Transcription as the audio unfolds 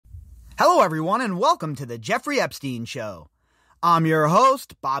Hello, everyone, and welcome to the Jeffrey Epstein Show. I'm your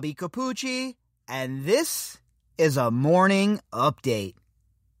host, Bobbycapucci, and this is a morning update.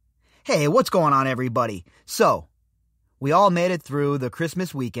 Hey, what's going on, everybody? So, we all made it through the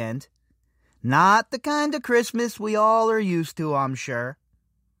Christmas weekend. Not the kind of Christmas we all are used to, I'm sure.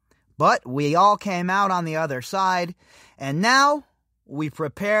 But we all came out on the other side, and now we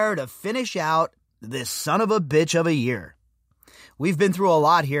prepare to finish out this son of a bitch of a year. We've been through a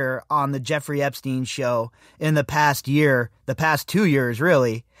lot here on the Jeffrey Epstein Show in the past year, the past 2 years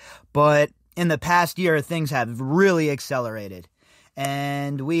really, but in the past year things have really accelerated,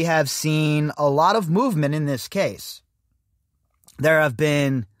 and we have seen a lot of movement in this case. There have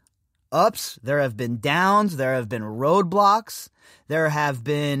been ups, there have been downs, there have been roadblocks, there have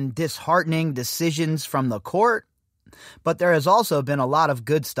been disheartening decisions from the court, but there has also been a lot of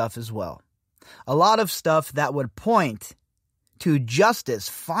good stuff as well. A lot of stuff that would point to justice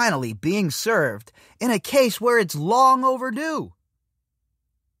finally being served in a case where it's long overdue.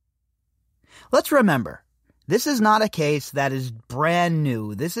 Let's remember, this is not a case that is brand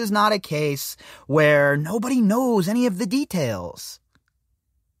new. This is not a case where nobody knows any of the details.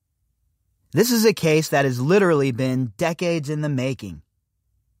 This is a case that has literally been decades in the making.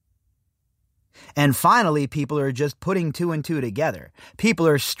 And finally, people are just putting two and two together. People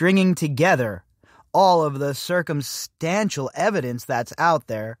are stringing together all of the circumstantial evidence that's out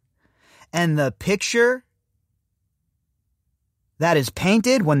there, and the picture that is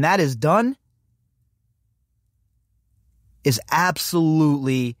painted when that is done is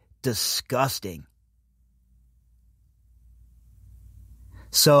absolutely disgusting.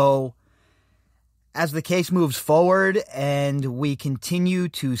 So, as the case moves forward and we continue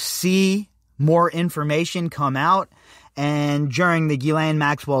to see more information come out, and during the Ghislaine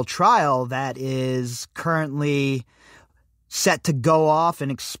Maxwell trial that is currently set to go off and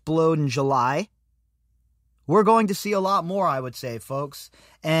explode in July, we're going to see a lot more, I would say, folks.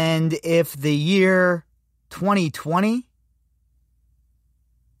 And if the year 2020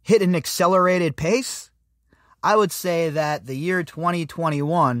 hit an accelerated pace, I would say that the year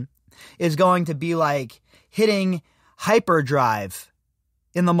 2021 is going to be like hitting hyperdrive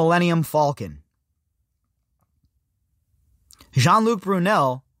in the Millennium Falcon. Jean-Luc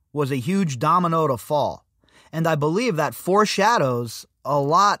Brunel was a huge domino to fall, and I believe that foreshadows a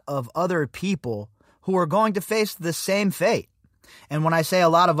lot of other people who are going to face the same fate. And when I say a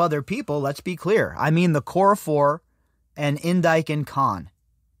lot of other people, let's be clear. I mean the core four and Indike and Khan.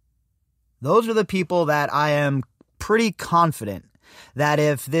 Those are the people that I am pretty confident that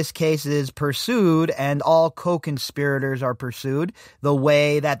if this case is pursued and all co-conspirators are pursued the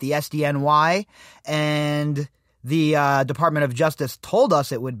way that the SDNY and the Department of Justice told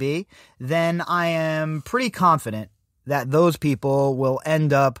us it would be, then I am pretty confident that those people will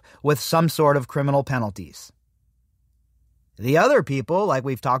end up with some sort of criminal penalties. The other people, like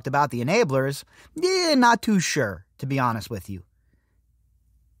we've talked about, the enablers, not too sure, to be honest with you.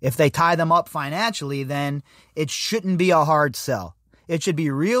 If they tie them up financially, then it shouldn't be a hard sell. It should be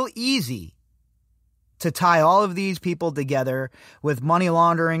real easy to tie all of these people together with money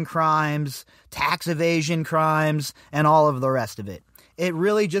laundering crimes, tax evasion crimes, and all of the rest of it. It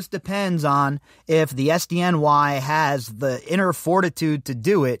really just depends on if the SDNY has the inner fortitude to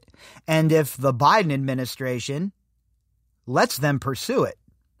do it, and if the Biden administration lets them pursue it.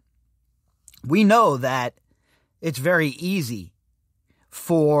 We know that it's very easy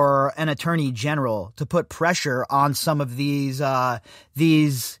for an attorney general to put pressure on some of these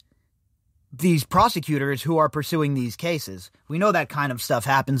prosecutors who are pursuing these cases. We know that kind of stuff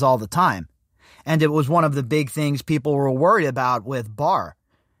happens all the time. And it was one of the big things people were worried about with Barr.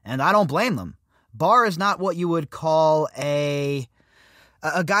 And I don't blame them. Barr is not what you would call a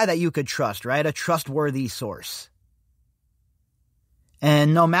guy that you could trust, right? A trustworthy source.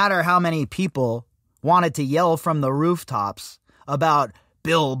 And no matter how many people wanted to yell from the rooftops about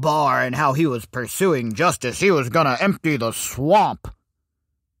Bill Barr and how he was pursuing justice, he was going to empty the swamp,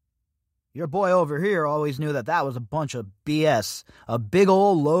 your boy over here always knew that that was a bunch of BS. A big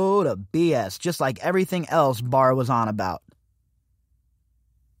old load of BS, just like everything else Barr was on about.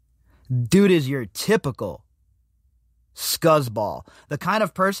 Dude is your typical scuzzball. The kind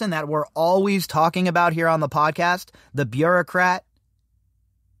of person that we're always talking about here on the podcast. The bureaucrat.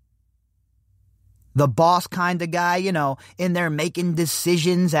 The boss kind of guy, in there making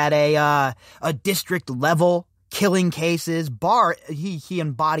decisions at a district level. Killing cases. Barr, he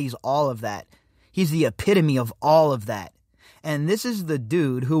embodies all of that. He's the epitome of all of that. And this is the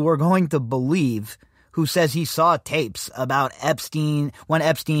dude who we're going to believe who says he saw tapes about Epstein when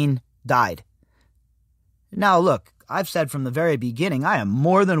Epstein died. Now, look, I've said from the very beginning, I am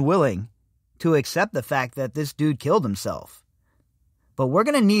more than willing to accept the fact that this dude killed himself. But we're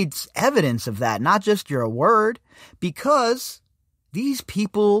going to need evidence of that, not just your word, because these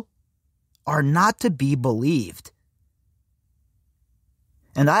people are not to be believed.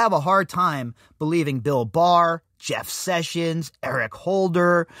 And I have a hard time believing Bill Barr, Jeff Sessions, Eric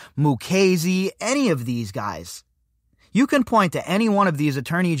Holder, Mukasey, any of these guys. You can point to any one of these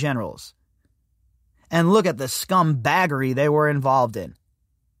attorney generals and look at the scumbaggery they were involved in.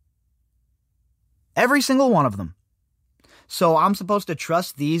 Every single one of them. So I'm supposed to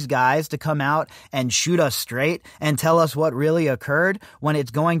trust these guys to come out and shoot us straight and tell us what really occurred when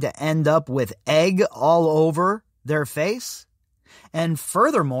it's going to end up with egg all over their face? And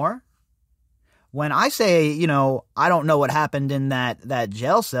furthermore, when I say, I don't know what happened in that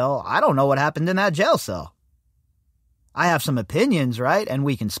jail cell, I don't know what happened in that jail cell. I have some opinions, right? And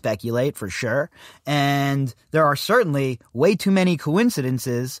we can speculate for sure. And there are certainly way too many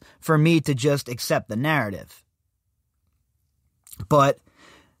coincidences for me to just accept the narrative. But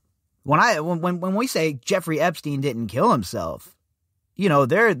when we say Jeffrey Epstein didn't kill himself,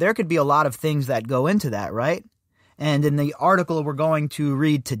 there could be a lot of things that go into that, right? And in the article we're going to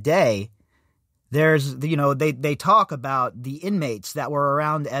read today, there's, they talk about the inmates that were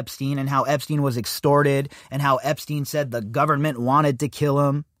around Epstein and how Epstein was extorted and how Epstein said the government wanted to kill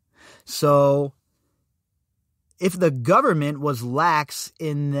him. So if the government was lax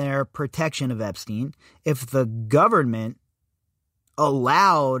in their protection of Epstein, if the government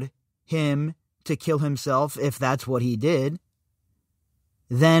allowed him to kill himself, if that's what he did,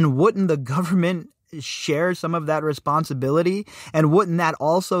 then wouldn't the government share some of that responsibility? And wouldn't that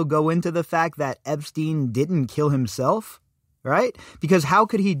also go into the fact that Epstein didn't kill himself, right? Because how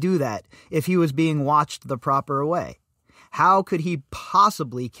could he do that if he was being watched the proper way? How could he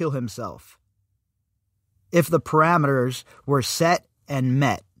possibly kill himself if the parameters were set and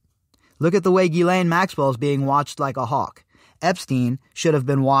met? Look at the way Ghislaine Maxwell is being watched like a hawk. Epstein should have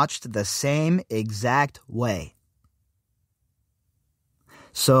been watched the same exact way.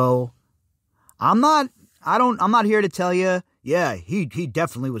 So I'm not here to tell you, yeah, he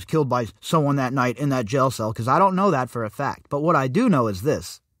definitely was killed by someone that night in that jail cell, because I don't know that for a fact. But what I do know is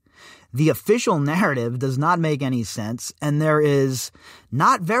this. The official narrative does not make any sense, and there is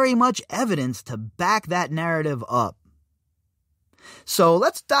not very much evidence to back that narrative up. So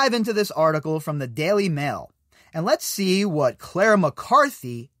let's dive into this article from the Daily Mail, and let's see what Claire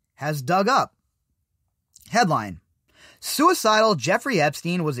McCarthy has dug up. Headline: Suicidal Jeffrey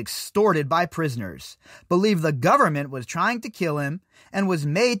Epstein was extorted by prisoners, believed the government was trying to kill him, and was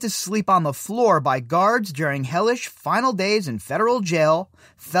made to sleep on the floor by guards during hellish final days in federal jail,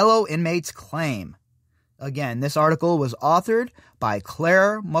 fellow inmates claim. Again, this article was authored by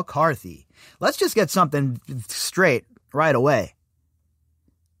Claire McCarthy. Let's just get something straight right away.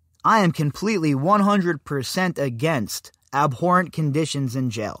 I am completely 100% against abhorrent conditions in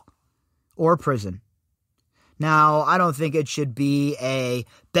jail or prison. Now, I don't think it should be a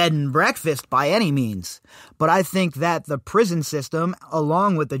bed and breakfast by any means, but I think that the prison system,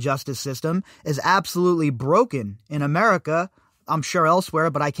 along with the justice system, is absolutely broken in America. I'm sure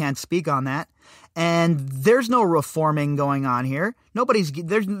elsewhere, but I can't speak on that. And there's no reforming going on here. Nobody's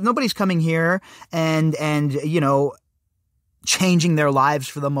coming here and changing their lives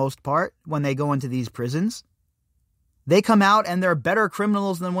for the most part when they go into these prisons. They come out and they're better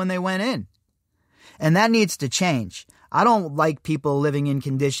criminals than when they went in. And that needs to change. I don't like people living in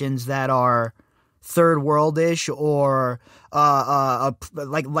conditions that are third worldish or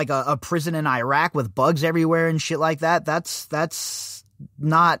like a prison in Iraq with bugs everywhere and shit like that. That's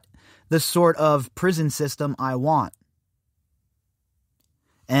not the sort of prison system I want.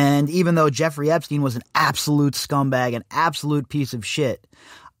 And even though Jeffrey Epstein was an absolute scumbag, an absolute piece of shit,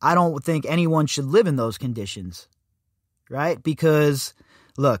 I don't think anyone should live in those conditions, right? Because,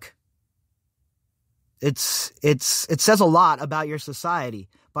 look, it says a lot about your society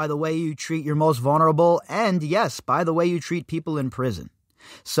by the way you treat your most vulnerable and, yes, by the way you treat people in prison.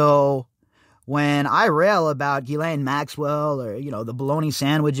 So when I rail about Ghislaine Maxwell or, the bologna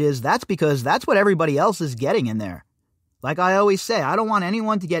sandwiches, that's because that's what everybody else is getting in there. Like I always say, I don't want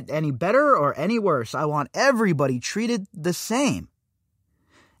anyone to get any better or any worse. I want everybody treated the same.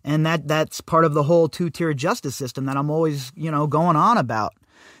 And that's part of the whole two-tier justice system that I'm always, going on about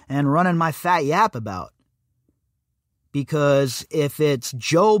and running my fat yap about. Because if it's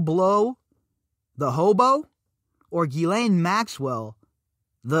Joe Blow, the hobo, or Ghislaine Maxwell,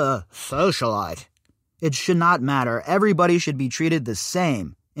 the socialite, it should not matter. Everybody should be treated the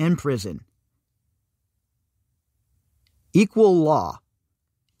same in prison. Equal law,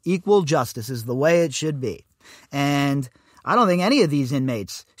 equal justice is the way it should be. And I don't think any of these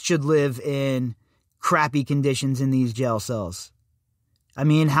inmates should live in crappy conditions in these jail cells. I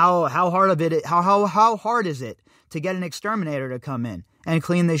mean, how hard is it to get an exterminator to come in and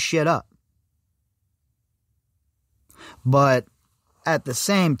clean this shit up? But at the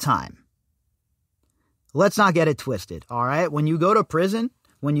same time, let's not get it twisted, all right? When you go to prison,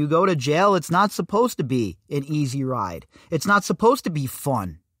 when you go to jail, it's not supposed to be an easy ride. It's not supposed to be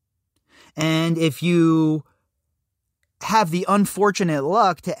fun. And if you have the unfortunate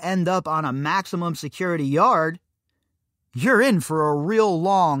luck to end up on a maximum security yard, you're in for a real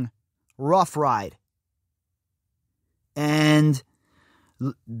long, rough ride. And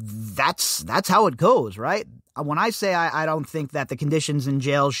that's how it goes, right? When I say I don't think that the conditions in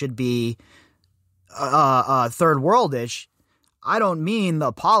jail should be third worldish, I don't mean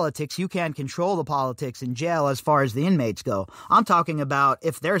the politics. You can't control the politics in jail as far as the inmates go. I'm talking about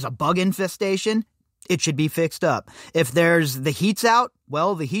if there's a bug infestation, it should be fixed up. If the heat's out,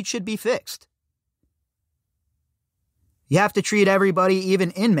 well, the heat should be fixed. You have to treat everybody,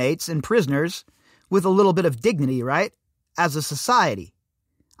 even inmates and prisoners, with a little bit of dignity, right? As a society.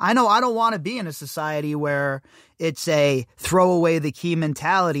 I know I don't want to be in a society where it's a throw away the key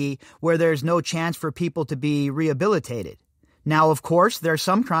mentality where there's no chance for people to be rehabilitated. Now, of course, there are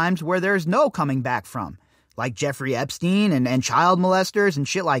some crimes where there's no coming back from, like Jeffrey Epstein and child molesters and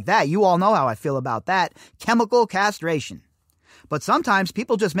shit like that. You all know how I feel about that. Chemical castration. But sometimes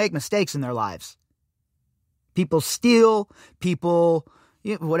people just make mistakes in their lives. People steal,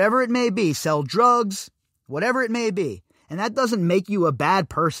 whatever it may be, sell drugs, whatever it may be. And that doesn't make you a bad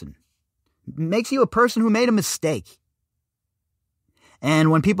person. It makes you a person who made a mistake.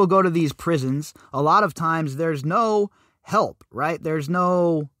 And when people go to these prisons, a lot of times there's no help, right? There's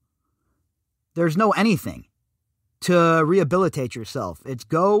no anything to rehabilitate yourself. It's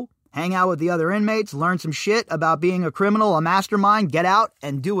go, hang out with the other inmates, learn some shit about being a criminal, a mastermind, get out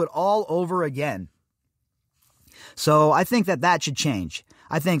and do it all over again. So I think that should change.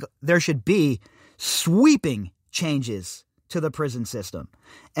 I think there should be sweeping changes to the prison system.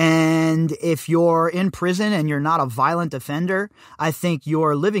 And if you're in prison and you're not a violent offender, I think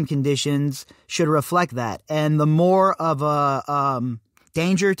your living conditions should reflect that. And the more of a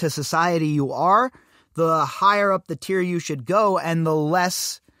danger to society you are, the higher up the tier you should go and the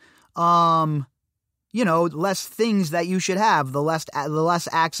less less things that you should have, the less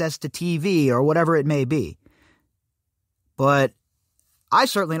access to TV or whatever it may be. But I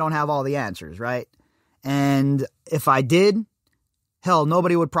certainly don't have all the answers, right? And if I did, hell,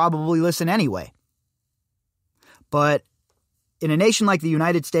 nobody would probably listen anyway. But in a nation like the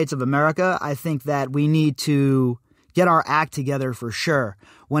United States of America, I think that we need to get our act together for sure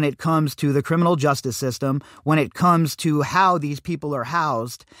when it comes to the criminal justice system, when it comes to how these people are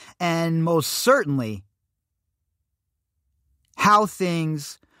housed, and most certainly how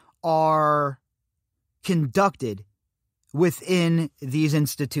things are conducted within these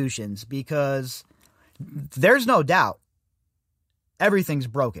institutions, because there's no doubt everything's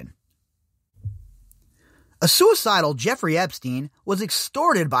broken. A suicidal Jeffrey Epstein was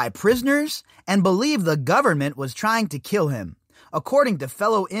extorted by prisoners and believed the government was trying to kill him, according to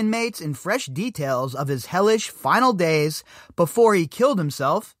fellow inmates in fresh details of his hellish final days before he killed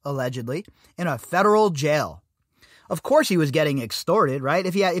himself, allegedly, in a federal jail. Of course he was getting extorted, right?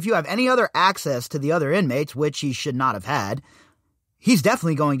 If you have any other access to the other inmates, which he should not have had, he's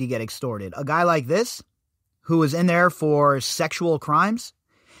definitely going to get extorted. A guy like this, who was in there for sexual crimes,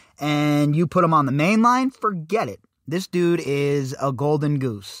 and you put him on the main line, forget it. This dude is a golden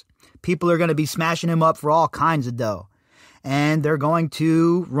goose. People are going to be smashing him up for all kinds of dough. And they're going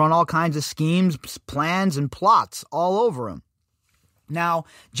to run all kinds of schemes, plans, and plots all over him. Now,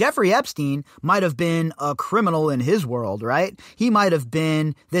 Jeffrey Epstein might have been a criminal in his world, right? He might have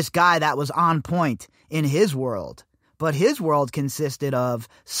been this guy that was on point in his world. But his world consisted of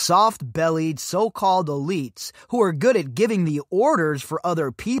soft-bellied so-called elites who are good at giving the orders for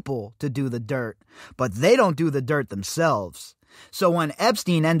other people to do the dirt, but they don't do the dirt themselves. So when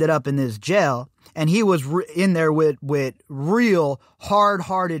Epstein ended up in this jail, and he was in there with real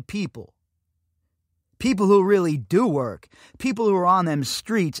hard-hearted people who really do work, people who are on them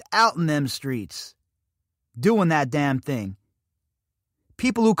streets, out in them streets, doing that damn thing.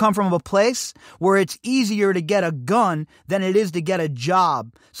 People who come from a place where it's easier to get a gun than it is to get a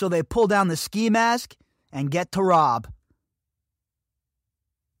job. So they pull down the ski mask and get to rob.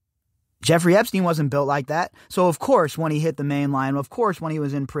 Jeffrey Epstein wasn't built like that. So of course, when he hit the main line, of course, when he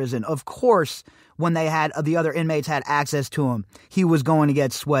was in prison, of course, when the other inmates had access to him, he was going to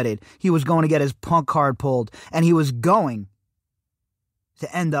get sweated. He was going to get his punk card pulled, and he was going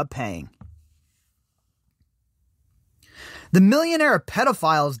to end up paying. The millionaire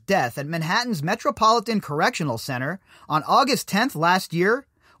pedophile's death at Manhattan's Metropolitan Correctional Center on August 10th last year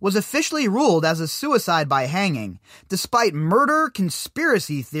was officially ruled as a suicide by hanging, despite murder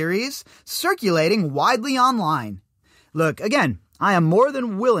conspiracy theories circulating widely online. Look, again, I am more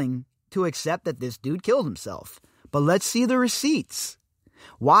than willing to accept that this dude killed himself, but let's see the receipts.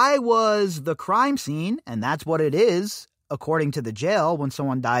 Why was the crime scene, and that's what it is, according to the jail, when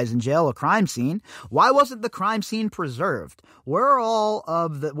someone dies in jail, a crime scene, why wasn't the crime scene preserved?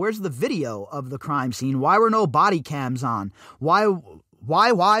 Where's the video of the crime scene? Why were no body cams on? Why?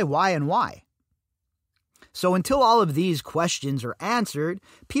 So until all of these questions are answered,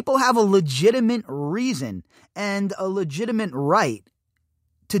 people have a legitimate reason and a legitimate right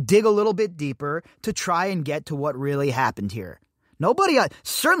to dig a little bit deeper to try and get to what really happened here.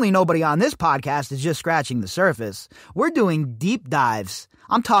 Certainly nobody on this podcast is just scratching the surface. We're doing deep dives.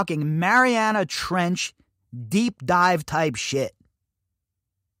 I'm talking Mariana Trench deep dive type shit.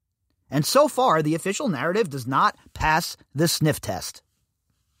 And so far, the official narrative does not pass the sniff test.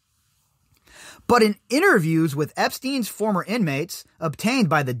 But in interviews with Epstein's former inmates obtained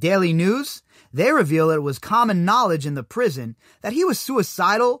by the Daily News, they reveal it was common knowledge in the prison that he was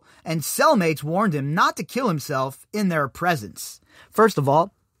suicidal, and cellmates warned him not to kill himself in their presence. First of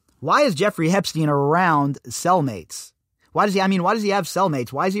all, why is Jeffrey Epstein around cellmates? Why does he have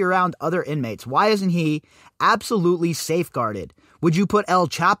cellmates? Why is he around other inmates? Why isn't he absolutely safeguarded? Would you put El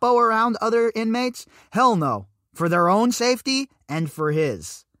Chapo around other inmates? Hell no. For their own safety and for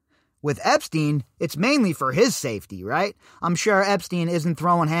his. With Epstein, it's mainly for his safety, right? I'm sure Epstein isn't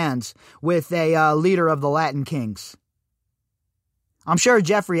throwing hands with a leader of the Latin Kings. I'm sure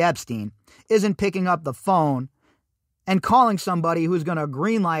Jeffrey Epstein isn't picking up the phone and calling somebody who's going to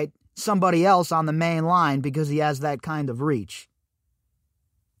greenlight somebody else on the main line because he has that kind of reach.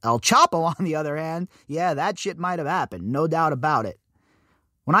 El Chapo, on the other hand, yeah, that shit might have happened, no doubt about it.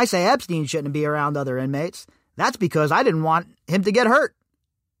 When I say Epstein shouldn't be around other inmates, that's because I didn't want him to get hurt.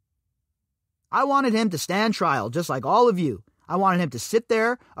 I wanted him to stand trial, just like all of you. I wanted him to sit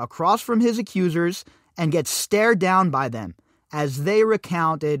there across from his accusers and get stared down by them as they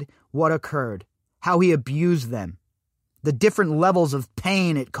recounted what occurred, how he abused them, the different levels of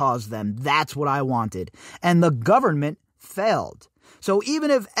pain it caused them. That's what I wanted. And the government failed. So even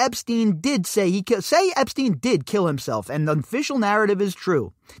if Epstein did say Epstein did kill himself, and the official narrative is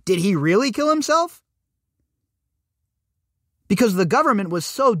true, did he really kill himself? Because the government was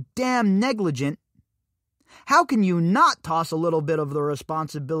so damn negligent, how can you not toss a little bit of the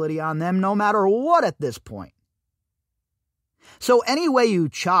responsibility on them no matter what at this point? So any way you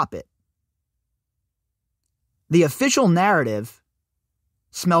chop it, the official narrative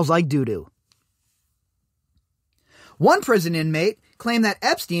smells like doo-doo. One prison inmate claimed that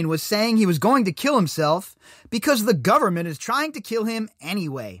Epstein was saying he was going to kill himself because the government is trying to kill him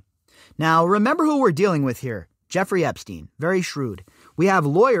anyway. Now, remember who we're dealing with here. Jeffrey Epstein, very shrewd. We have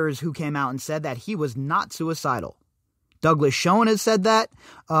lawyers who came out and said that he was not suicidal. Douglas Schoen has said that.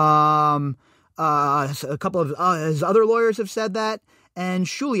 A couple of his other lawyers have said that. And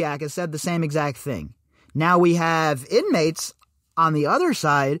Shuliak has said the same exact thing. Now we have inmates on the other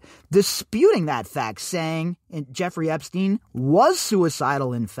side disputing that fact, saying Jeffrey Epstein was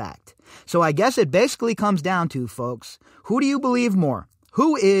suicidal, in fact. So I guess it basically comes down to, folks, who do you believe more?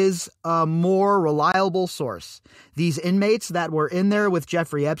 Who is a more reliable source? These inmates that were in there with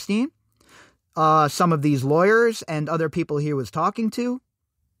Jeffrey Epstein, some of these lawyers and other people he was talking to,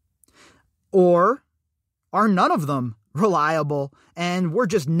 or are none of them reliable and we're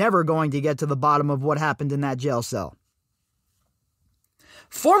just never going to get to the bottom of what happened in that jail cell?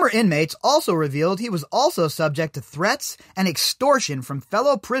 Former inmates also revealed he was also subject to threats and extortion from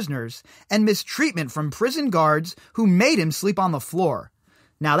fellow prisoners and mistreatment from prison guards who made him sleep on the floor.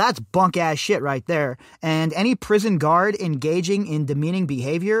 Now that's bunk-ass shit right there, and any prison guard engaging in demeaning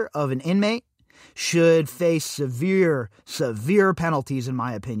behavior of an inmate should face severe penalties, in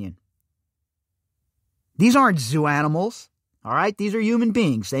my opinion. These aren't zoo animals, all right? These are human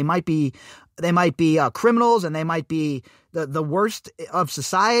beings. They might be criminals, and they might be the worst of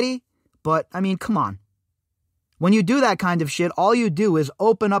society, but, I mean, come on. When you do that kind of shit, all you do is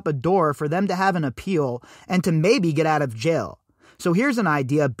open up a door for them to have an appeal and to maybe get out of jail. So here's an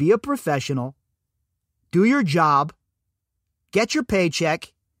idea. Be a professional. Do your job. Get your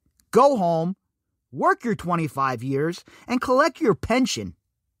paycheck. Go home. Work your 25 years and collect your pension.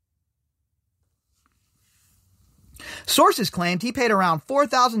 Sources claimed he paid around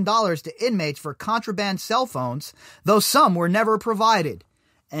 $4,000 to inmates for contraband cell phones, though some were never provided.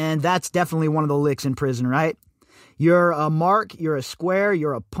 And that's definitely one of the licks in prison, right? You're a mark, you're a square,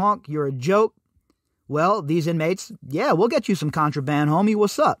 you're a punk, you're a joke. well, these inmates, yeah, we'll get you some contraband, homie.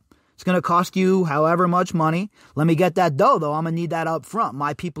 What's up? It's going to cost you however much money. Let me get that dough, though. I'm going to need that up front.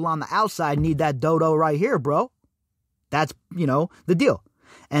 My people on the outside need that dough right here, bro. That's, the deal.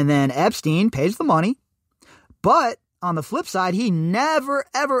 And then Epstein pays the money. But on the flip side, he never,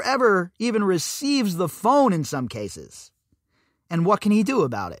 ever, ever even receives the phone in some cases. And what can he do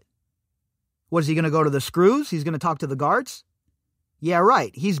about it? What, is he going to go to the screws? He's going to talk to the guards? Yeah,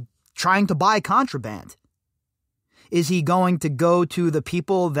 right. He's trying to buy contraband. Is he going to go to the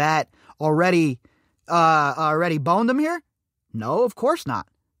people that already boned him here? No, of course not.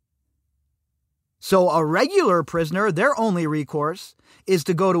 So a regular prisoner, their only recourse is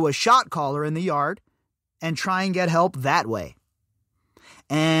to go to a shot caller in the yard and try and get help that way.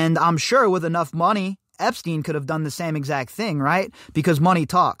 And I'm sure with enough money, Epstein could have done the same exact thing, right? Because money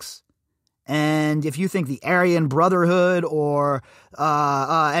talks. And if you think the Aryan Brotherhood or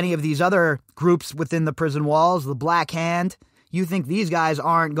any of these other groups within the prison walls, the Black Hand, you think these guys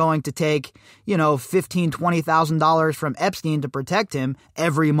aren't going to take, $15,000, $20,000 from Epstein to protect him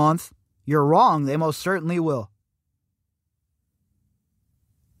every month, you're wrong. They most certainly will.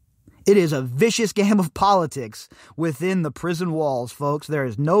 It is a vicious game of politics within the prison walls, folks. There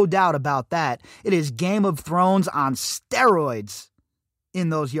is no doubt about that. It is Game of Thrones on steroids in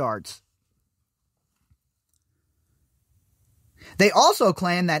those yards. They also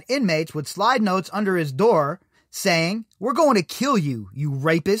claim that inmates would slide notes under his door saying, "We're going to kill you, you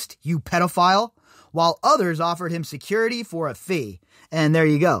rapist, you pedophile," while others offered him security for a fee. And there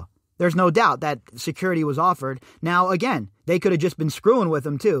you go. There's no doubt that security was offered. Now, again, they could have just been screwing with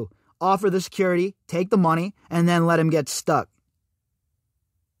him too. Offer the security, take the money, and then let him get stuck.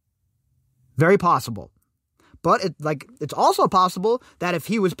 Very possible. But it's also possible that if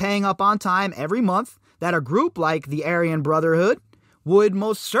he was paying up on time every month, that a group like the Aryan Brotherhood would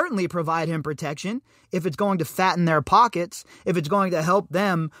most certainly provide him protection if it's going to fatten their pockets, if it's going to help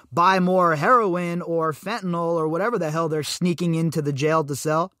them buy more heroin or fentanyl or whatever the hell they're sneaking into the jail to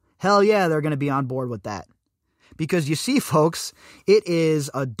sell. Hell yeah, they're going to be on board with that. Because you see, folks, it is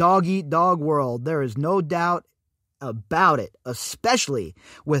a dog-eat-dog world. There is no doubt about it, especially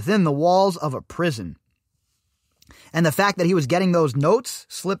within the walls of a prison. And the fact that he was getting those notes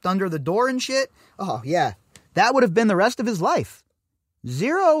slipped under the door and shit, oh yeah, that would have been the rest of his life.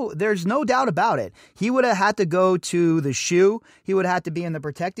 Zero, there's no doubt about it. He would have had to go to the SHU. He would have had to be in the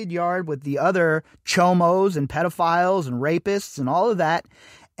protected yard with the other chomos and pedophiles and rapists and all of that.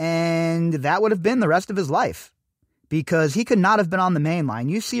 And that would have been the rest of his life. Because he could not have been on the main line.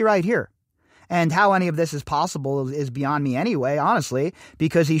 You see right here. And how any of this is possible is beyond me anyway, honestly,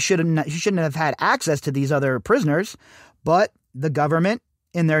 because he shouldn't have had access to these other prisoners. But the government,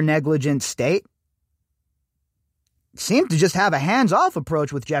 in their negligent state, seemed to just have a hands-off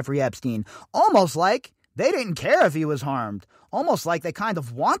approach with Jeffrey Epstein. Almost like they didn't care if he was harmed. Almost like they kind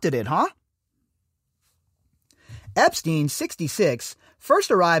of wanted it, huh? Epstein, 66,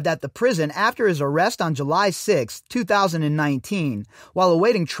 first arrived at the prison after his arrest on July 6, 2019, while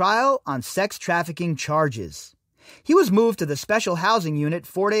awaiting trial on sex trafficking charges. He was moved to the special housing unit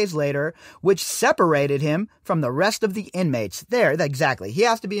 4 days later, which separated him from the rest of the inmates. There, exactly. He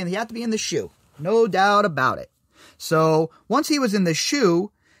had to be in the SHU. No doubt about it. So, once he was in the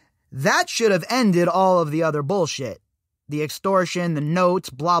SHU, that should have ended all of the other bullshit. The extortion, the notes,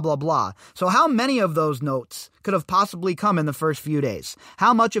 blah, blah, blah. So how many of those notes could have possibly come in the first few days?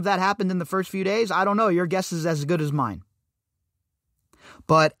 How much of that happened in the first few days? I don't know. Your guess is as good as mine.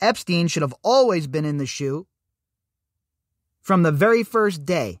 But Epstein should have always been in the SHU from the very first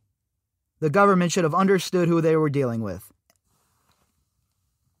day. The government should have understood who they were dealing with.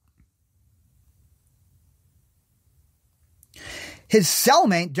 His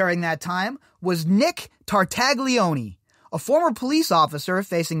cellmate during that time was Nick Tartaglione, a former police officer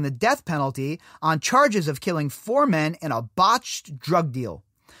facing the death penalty on charges of killing 4 men in a botched drug deal.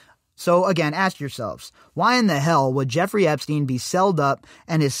 So again, ask yourselves, why in the hell would Jeffrey Epstein be celled up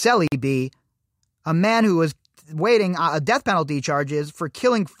and his cellie be a man who was waiting death penalty charges for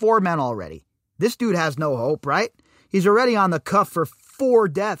killing 4 men already? This dude has no hope, right? He's already on the cuff for 4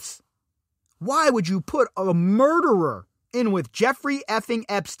 deaths. Why would you put a murderer in with Jeffrey effing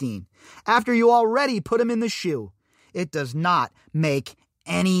Epstein after you already put him in the SHU? It does not make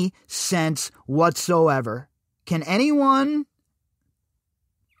any sense whatsoever. Can anyone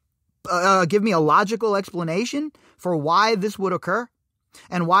give me a logical explanation for why this would occur?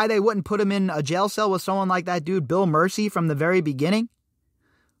 And why they wouldn't put him in a jail cell with someone like that dude, Bill Mercy, from the very beginning?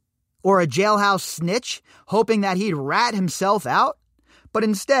 Or a jailhouse snitch, hoping that he'd rat himself out? But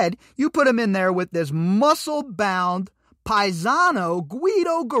instead, you put him in there with this muscle-bound, paisano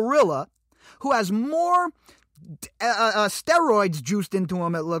Guido gorilla who has more steroids juiced into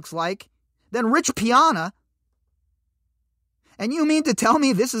him, it looks like, than Rich Piana. And you mean to tell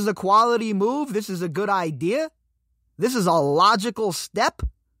me this is a quality move? This is a good idea? This is a logical step?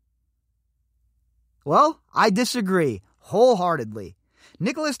 Well, I disagree wholeheartedly.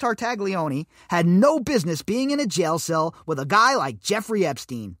 Nicholas Tartaglione had no business being in a jail cell with a guy like Jeffrey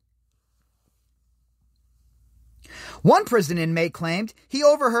Epstein. One prison inmate claimed he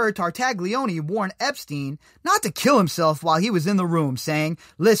overheard Tartaglione warn Epstein not to kill himself while he was in the room, saying,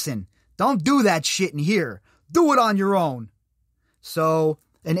 "Listen, don't do that shit in here. Do it on your own." So,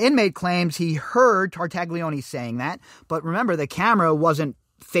 an inmate claims he heard Tartaglione saying that, but remember, the camera wasn't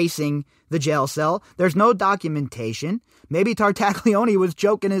facing the jail cell. There's no documentation. Maybe Tartaglione was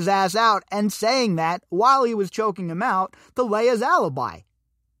choking his ass out and saying that while he was choking him out to lay his alibi.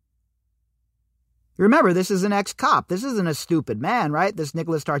 Remember, this is an ex-cop. This isn't a stupid man, right? This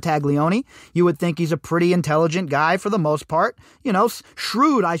Nicholas Tartaglione. You would think he's a pretty intelligent guy for the most part. You know,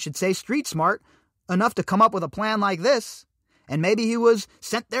 shrewd, I should say, street smart, enough to come up with a plan like this. And maybe he was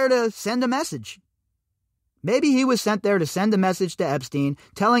sent there to send a message. Maybe he was sent there to send a message to Epstein,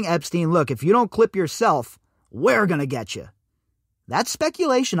 telling Epstein, look, if you don't clip yourself, we're going to get you. That's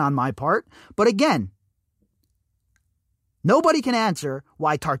speculation on my part. But again, nobody can answer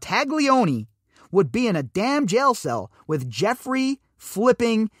why Tartaglione would be in a damn jail cell with Jeffrey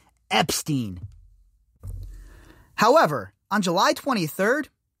flipping Epstein. However, on July 23rd,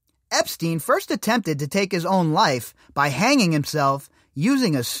 Epstein first attempted to take his own life by hanging himself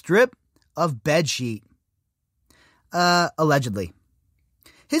using a strip of bedsheet. Allegedly.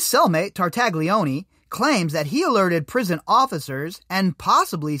 His cellmate, Tartaglione, claims that he alerted prison officers and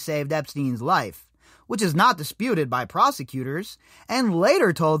possibly saved Epstein's life, which is not disputed by prosecutors, and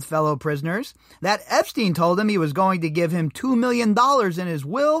later told fellow prisoners that Epstein told him he was going to give him $2 million in his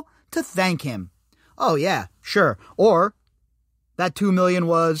will to thank him. Oh yeah, sure. Or that $2 million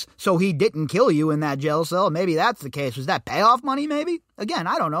was so he didn't kill you in that jail cell. Maybe that's the case. Was that payoff money, maybe? Again,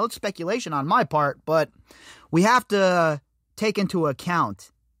 I don't know. It's speculation on my part, but we have to take into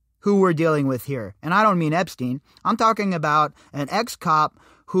account who we're dealing with here. And I don't mean Epstein. I'm talking about an ex-cop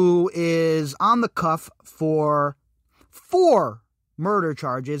who is on the cuff for 4 murder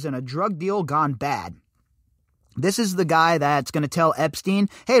charges and a drug deal gone bad. This is the guy that's going to tell Epstein,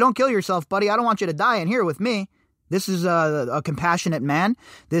 hey, don't kill yourself, buddy. I don't want you to die in here with me. This is a compassionate man.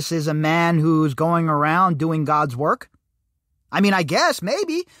 This is a man who's going around doing God's work. I mean, I guess,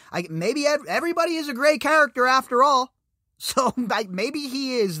 maybe everybody is a great character after all. So maybe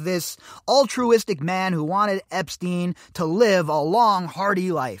he is this altruistic man who wanted Epstein to live a long,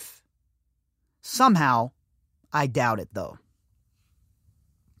 hearty life. Somehow, I doubt it, though.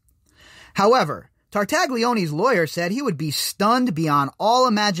 However, Tartaglione's lawyer said he would be stunned beyond all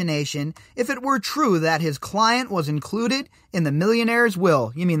imagination if it were true that his client was included in the millionaire's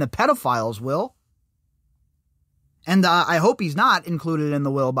will. You mean the pedophile's will? And I hope he's not included in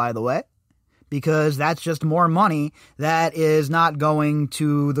the will, by the way, because that's just more money that is not going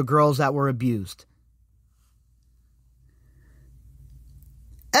to the girls that were abused.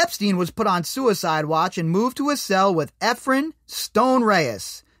 Epstein was put on suicide watch and moved to a cell with Efren Stone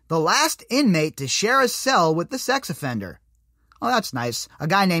Reyes, the last inmate to share a cell with the sex offender. Oh, that's nice. A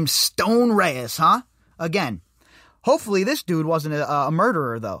guy named Stone Reyes, huh? Again, hopefully this dude wasn't a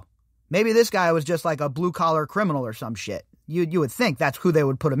murderer, though. Maybe this guy was just like a blue-collar criminal or some shit. You would think that's who they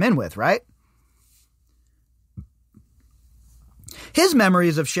would put him in with, right? His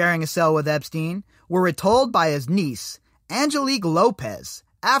memories of sharing a cell with Epstein were retold by his niece, Angelique Lopez,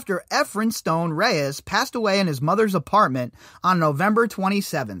 after Efren Stone Reyes passed away in his mother's apartment on November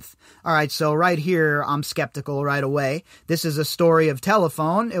 27th. All right, so right here, I'm skeptical right away. This is a story of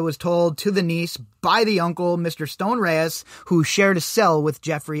telephone. It was told to the niece by the uncle, Mr. Stone Reyes, who shared a cell with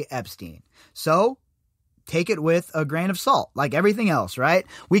Jeffrey Epstein. So, take it with a grain of salt, like everything else, right?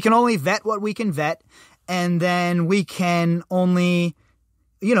 We can only vet what we can vet, and then we can only,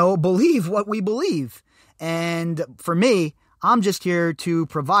 believe what we believe. And for me, I'm just here to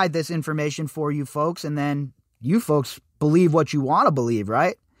provide this information for you folks, and then you folks believe what you want to believe,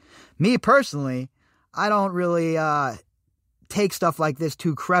 right? Me personally, I don't really take stuff like this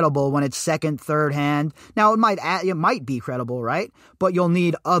too credible when it's second, third hand. Now, it might be credible, right? But you'll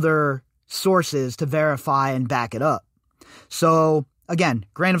need other sources to verify and back it up. So, again,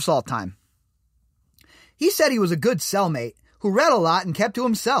 grain of salt time. He said he was a good cellmate who read a lot and kept to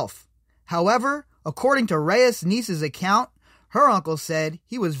himself. However, according to Reyes' niece's account, her uncle said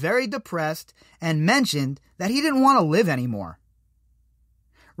he was very depressed and mentioned that he didn't want to live anymore.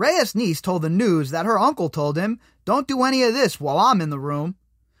 Reyes' niece told the news that her uncle told him, don't do any of this while I'm in the room.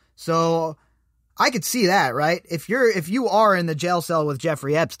 So I could see that, right? If you are in the jail cell with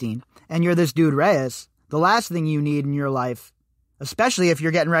Jeffrey Epstein and you're this dude Reyes, the last thing you need in your life, especially if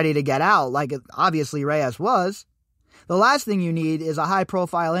you're getting ready to get out, like obviously Reyes was, the last thing you need is a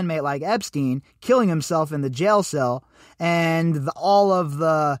high-profile inmate like Epstein killing himself in the jail cell and all of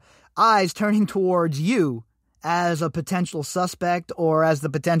the eyes turning towards you as a potential suspect or as the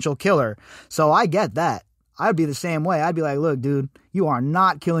potential killer. So I get that. I'd be the same way. I'd be like, look, dude, you are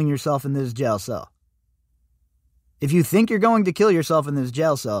not killing yourself in this jail cell. If you think you're going to kill yourself in this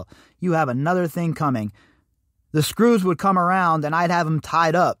jail cell, you have another thing coming. The screws would come around and I'd have him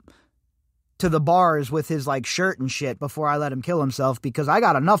tied up to the bars with his shirt and shit before I let him kill himself, because I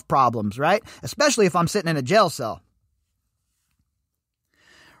got enough problems, right? Especially if I'm sitting in a jail cell.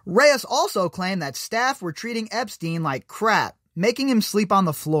 Reyes also claimed that staff were treating Epstein like crap, making him sleep on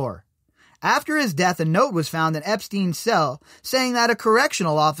the floor. After his death, a note was found in Epstein's cell saying that a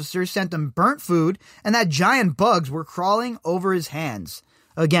correctional officer sent him burnt food and that giant bugs were crawling over his hands.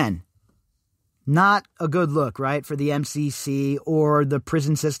 Again, not a good look, right, for the MCC or the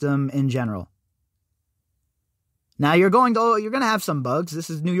prison system in general. Now, you're going to have some bugs. This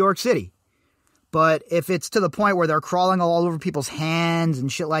is New York City. But if it's to the point where they're crawling all over people's hands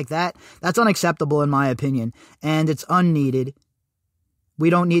and shit like that, that's unacceptable in my opinion, and it's unneeded. We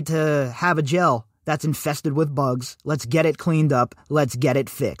don't need to have a jail that's infested with bugs. Let's get it cleaned up. Let's get it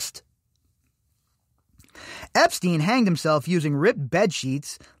fixed. Epstein hanged himself using ripped bed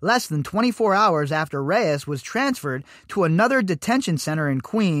sheets less than 24 hours after Reyes was transferred to another detention center in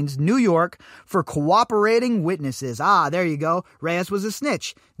Queens, New York, for cooperating witnesses. Ah, there you go. Reyes was a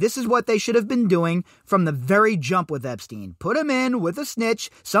snitch. This is what they should have been doing from the very jump with Epstein. Put him in with a snitch,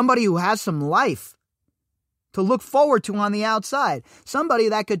 somebody who has some life to look forward to on the outside, somebody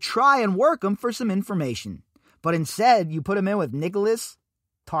that could try and work him for some information. But instead, you put him in with Nicholas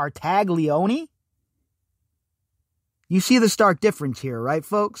Tartaglione? You see the stark difference here, right,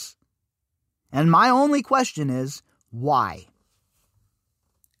 folks? And my only question is, why?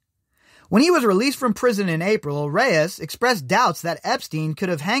 When he was released from prison in April, Reyes expressed doubts that Epstein could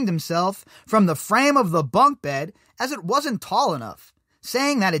have hanged himself from the frame of the bunk bed as it wasn't tall enough,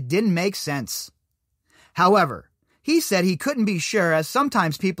 saying that it didn't make sense. However, he said he couldn't be sure, as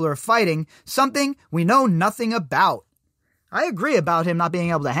sometimes people are fighting something we know nothing about. I agree about him not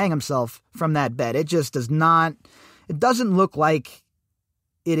being able to hang himself from that bed. It just does not... It doesn't look like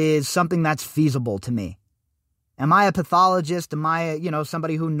it is something that's feasible to me. Am I a pathologist? Am I,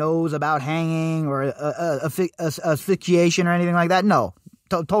 somebody who knows about hanging or asphyxiation or anything like that? No,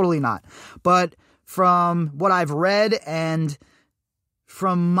 totally not. But from what I've read and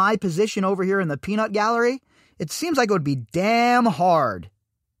from my position over here in the peanut gallery, it seems like it would be damn hard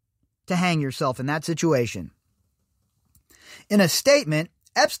to hang yourself in that situation. In a statement,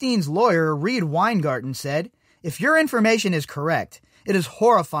 Epstein's lawyer, Reed Weingarten, said, "If your information is correct, it is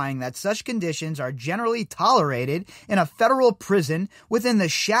horrifying that such conditions are generally tolerated in a federal prison within the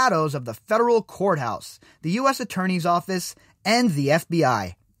shadows of the federal courthouse, the U.S. Attorney's Office, and the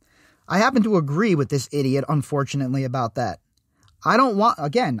FBI." I happen to agree with this idiot, unfortunately, about that. I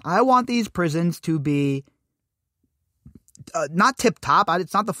want these prisons to be not tip top.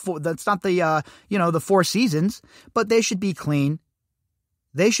 It's not the Four Seasons, but they should be clean.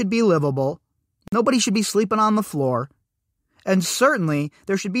 They should be livable. Nobody should be sleeping on the floor. And certainly,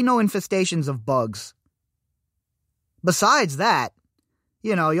 there should be no infestations of bugs. Besides that,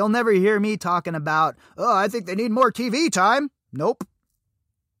 you'll never hear me talking about, I think they need more TV time. Nope.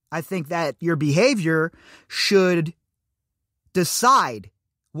 I think that your behavior should decide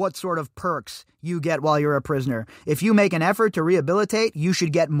what sort of perks you get while you're a prisoner. If you make an effort to rehabilitate, you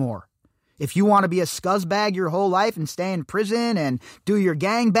should get more. If you want to be a scuzzbag your whole life and stay in prison and do your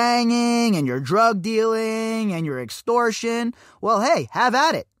gang banging and your drug dealing and your extortion, well, hey, have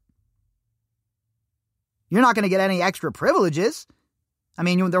at it. You're not going to get any extra privileges. I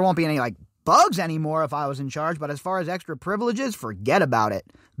mean, there won't be any bugs anymore if I was in charge, but as far as extra privileges, forget about it.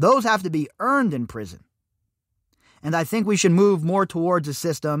 Those have to be earned in prison. And I think we should move more towards a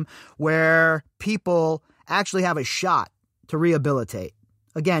system where people actually have a shot to rehabilitate.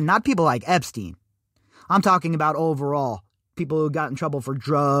 Again, not people like Epstein. I'm talking about overall people who got in trouble for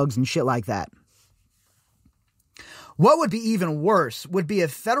drugs and shit like that. What would be even worse would be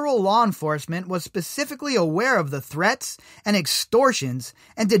if federal law enforcement was specifically aware of the threats and extortions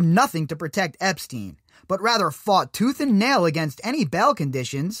and did nothing to protect Epstein, but rather fought tooth and nail against any bail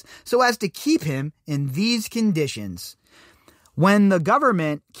conditions so as to keep him in these conditions. When the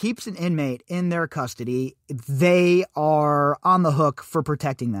government keeps an inmate in their custody, they are on the hook for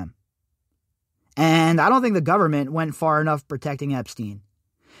protecting them. And I don't think the government went far enough protecting Epstein.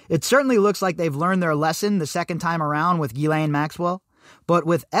 It certainly looks like they've learned their lesson the second time around with Ghislaine Maxwell, but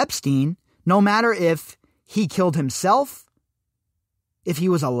with Epstein, no matter if he killed himself, if he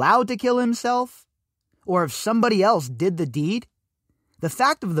was allowed to kill himself, or if somebody else did the deed, the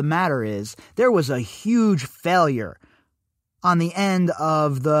fact of the matter is there was a huge failure on the end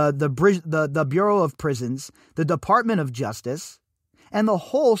of the Bureau of Prisons, the Department of Justice, and the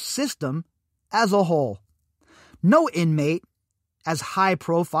whole system as a whole. No inmate as high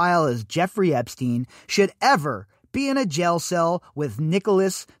profile as Jeffrey Epstein should ever be in a jail cell with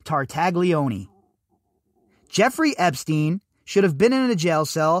Nicholas Tartaglione. Jeffrey Epstein should have been in a jail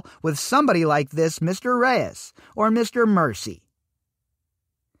cell with somebody like this Mr. Reyes or Mr. Mercy.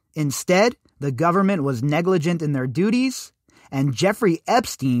 Instead, the government was negligent in their duties, and Jeffrey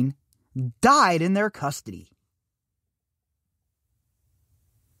Epstein died in their custody.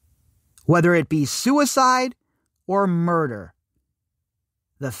 Whether it be suicide or murder,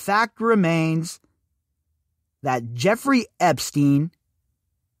 the fact remains that Jeffrey Epstein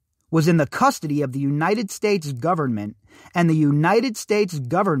was in the custody of the United States government, and the United States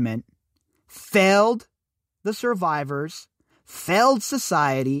government failed the survivors, failed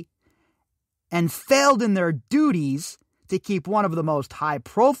society, and failed in their duties to keep one of the most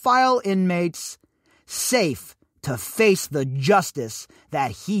high-profile inmates safe to face the justice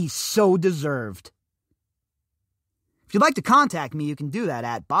that he so deserved. If you'd like to contact me, you can do that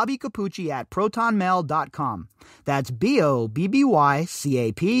at bobbycapucci@protonmail.com. That's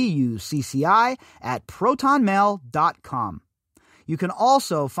BOBBYCAPUCCI@protonmail.com. You can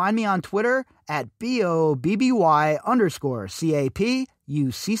also find me on Twitter at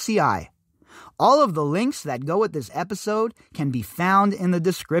BOBBY_CAPUCCI. All of the links that go with this episode can be found in the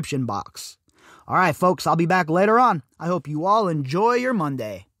description box. All right, folks, I'll be back later on. I hope you all enjoy your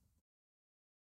Monday.